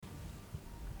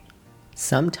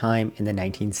Sometime in the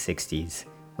 1960s,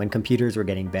 when computers were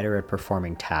getting better at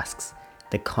performing tasks,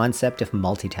 the concept of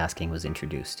multitasking was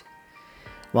introduced.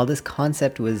 While this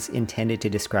concept was intended to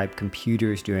describe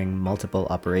computers doing multiple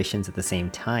operations at the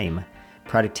same time,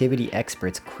 productivity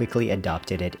experts quickly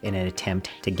adopted it in an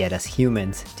attempt to get us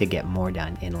humans to get more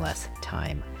done in less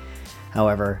time.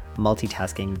 However,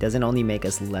 multitasking doesn't only make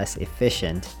us less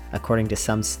efficient. According to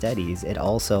some studies, it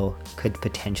also could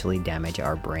potentially damage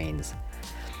our brains.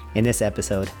 In this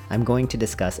episode, I'm going to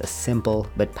discuss a simple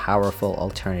but powerful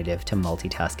alternative to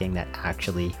multitasking that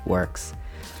actually works.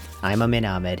 I'm Amin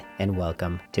Ahmed, and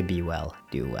welcome to Be Well,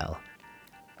 Do Well.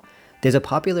 There's a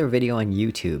popular video on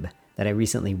YouTube that I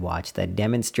recently watched that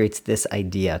demonstrates this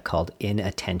idea called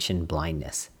inattention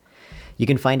blindness. You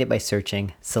can find it by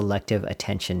searching selective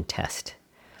attention test.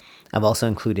 I've also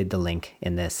included the link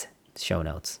in this show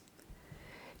notes.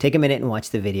 Take a minute and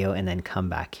watch the video and then come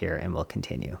back here and we'll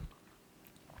continue.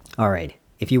 Alright,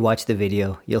 if you watch the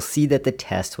video, you'll see that the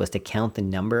test was to count the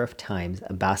number of times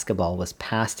a basketball was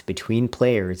passed between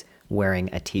players wearing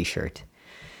a t-shirt.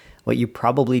 What you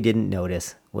probably didn't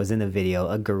notice was in the video,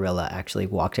 a gorilla actually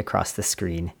walked across the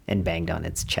screen and banged on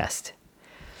its chest.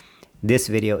 This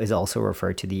video is also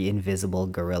referred to the invisible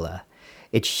gorilla.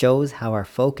 It shows how our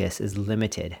focus is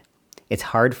limited. It's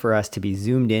hard for us to be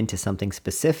zoomed into something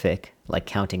specific, like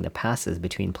counting the passes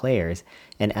between players,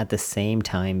 and at the same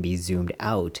time be zoomed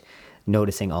out,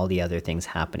 noticing all the other things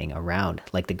happening around,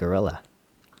 like the gorilla.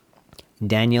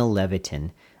 Daniel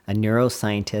Levitin, a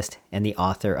neuroscientist and the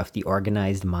author of The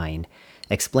Organized Mind,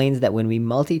 explains that when we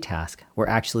multitask, we're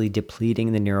actually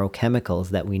depleting the neurochemicals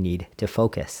that we need to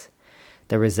focus.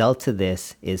 The result to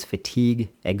this is fatigue,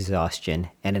 exhaustion,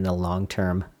 and in the long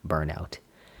term, burnout.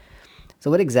 So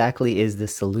what exactly is the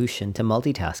solution to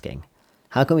multitasking?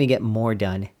 How can we get more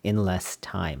done in less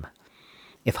time?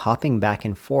 If hopping back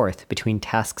and forth between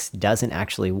tasks doesn't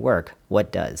actually work,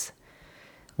 what does?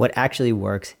 What actually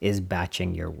works is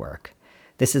batching your work.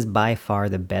 This is by far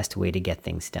the best way to get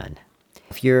things done.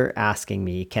 If you're asking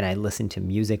me, can I listen to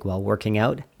music while working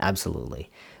out?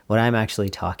 Absolutely. What I'm actually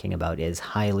talking about is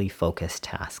highly focused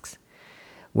tasks.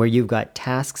 Where you've got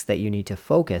tasks that you need to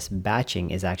focus,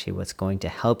 batching is actually what's going to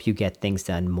help you get things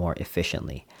done more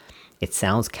efficiently. It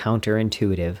sounds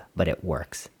counterintuitive, but it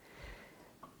works.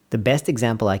 The best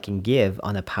example I can give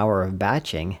on the power of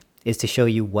batching is to show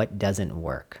you what doesn't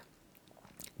work.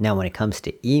 Now, when it comes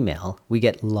to email, we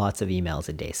get lots of emails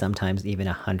a day, sometimes even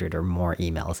 100 or more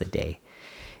emails a day.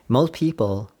 Most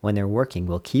people, when they're working,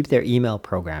 will keep their email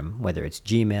program, whether it's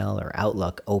Gmail or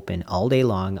Outlook, open all day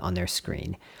long on their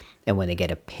screen. And when they get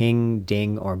a ping,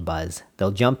 ding, or buzz, they'll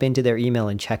jump into their email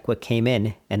and check what came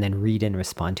in and then read and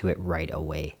respond to it right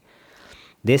away.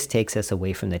 This takes us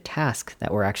away from the task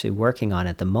that we're actually working on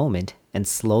at the moment and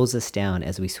slows us down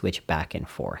as we switch back and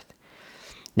forth.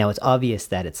 Now, it's obvious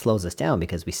that it slows us down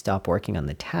because we stop working on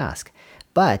the task,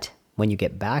 but when you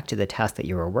get back to the task that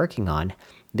you were working on,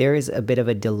 there is a bit of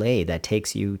a delay that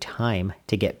takes you time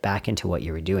to get back into what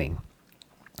you were doing.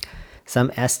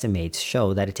 Some estimates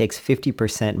show that it takes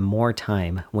 50% more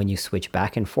time when you switch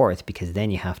back and forth because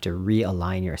then you have to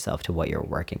realign yourself to what you're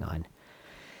working on.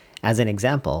 As an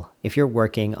example, if you're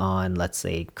working on, let's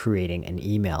say, creating an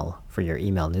email for your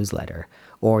email newsletter,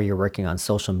 or you're working on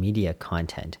social media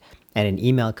content, and an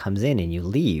email comes in and you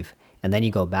leave, and then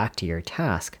you go back to your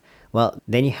task, well,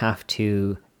 then you have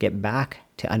to get back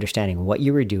to understanding what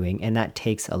you were doing, and that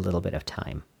takes a little bit of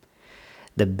time.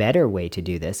 The better way to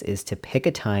do this is to pick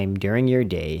a time during your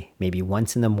day, maybe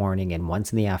once in the morning and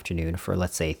once in the afternoon for,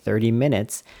 let's say, 30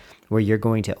 minutes, where you're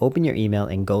going to open your email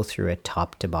and go through it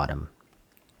top to bottom.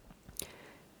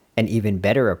 An even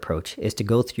better approach is to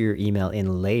go through your email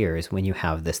in layers when you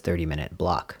have this 30-minute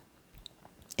block.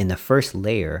 In the first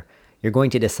layer, you're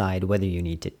going to decide whether you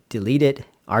need to delete it,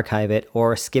 archive it,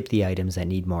 or skip the items that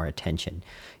need more attention.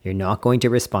 You're not going to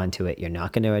respond to it. You're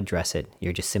not going to address it.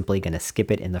 You're just simply going to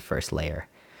skip it in the first layer.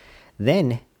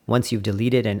 Then, once you've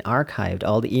deleted and archived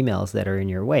all the emails that are in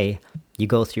your way, you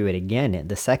go through it again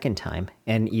the second time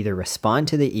and either respond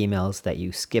to the emails that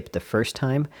you skipped the first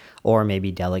time or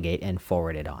maybe delegate and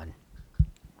forward it on.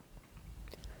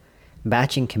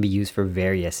 Batching can be used for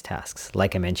various tasks.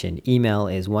 Like I mentioned, email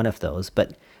is one of those,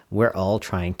 but we're all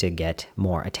trying to get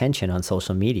more attention on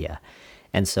social media.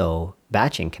 And so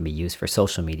batching can be used for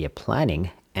social media planning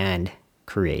and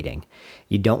creating.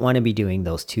 You don't want to be doing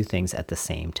those two things at the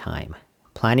same time.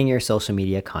 Planning your social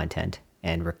media content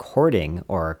and recording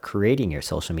or creating your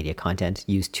social media content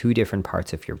use two different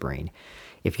parts of your brain.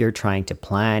 If you're trying to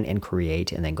plan and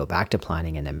create and then go back to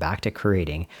planning and then back to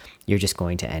creating, you're just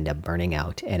going to end up burning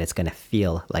out and it's going to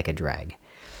feel like a drag.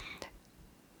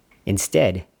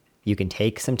 Instead, you can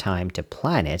take some time to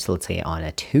plan it, so let's say on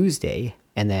a Tuesday,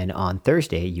 and then on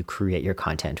Thursday, you create your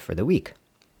content for the week.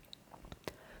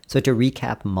 So to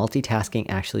recap, multitasking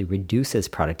actually reduces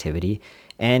productivity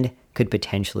and could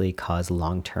potentially cause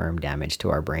long-term damage to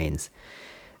our brains.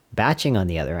 Batching, on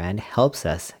the other hand, helps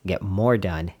us get more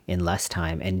done in less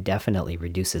time and definitely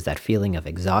reduces that feeling of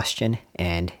exhaustion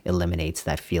and eliminates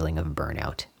that feeling of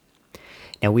burnout.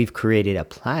 Now, we've created a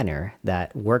planner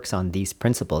that works on these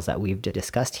principles that we've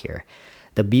discussed here.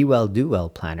 The Be Well, Do Well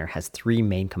planner has 3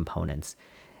 main components.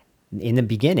 In the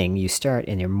beginning, you start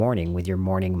in your morning with your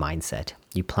morning mindset.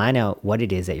 You plan out what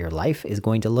it is that your life is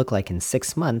going to look like in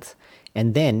 6 months,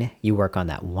 and then you work on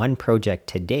that one project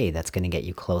today that's going to get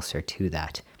you closer to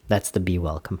that. That's the Be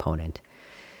Well component.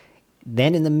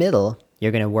 Then in the middle,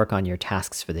 you're going to work on your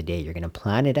tasks for the day. You're going to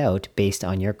plan it out based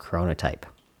on your chronotype.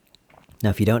 Now,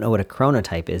 if you don't know what a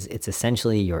chronotype is, it's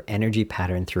essentially your energy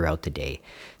pattern throughout the day.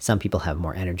 Some people have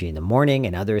more energy in the morning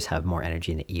and others have more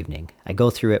energy in the evening. I go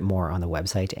through it more on the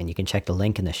website, and you can check the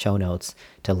link in the show notes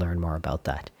to learn more about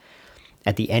that.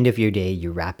 At the end of your day,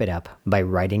 you wrap it up by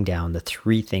writing down the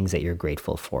 3 things that you're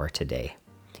grateful for today.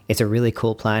 It's a really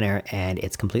cool planner and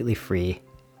it's completely free.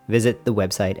 Visit the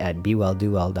website at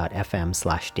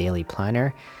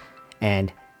bewelldowell.fm/dailyplanner,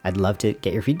 and I'd love to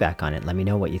get your feedback on it. Let me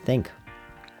know what you think.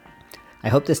 I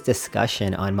hope this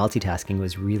discussion on multitasking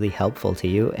was really helpful to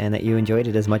you and that you enjoyed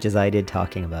it as much as I did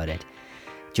talking about it.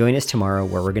 Join us tomorrow,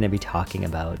 where we're going to be talking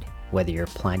about whether you're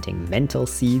planting mental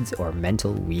seeds or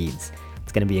mental weeds.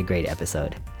 It's going to be a great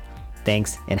episode.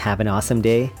 Thanks, and have an awesome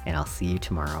day, and I'll see you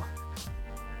tomorrow.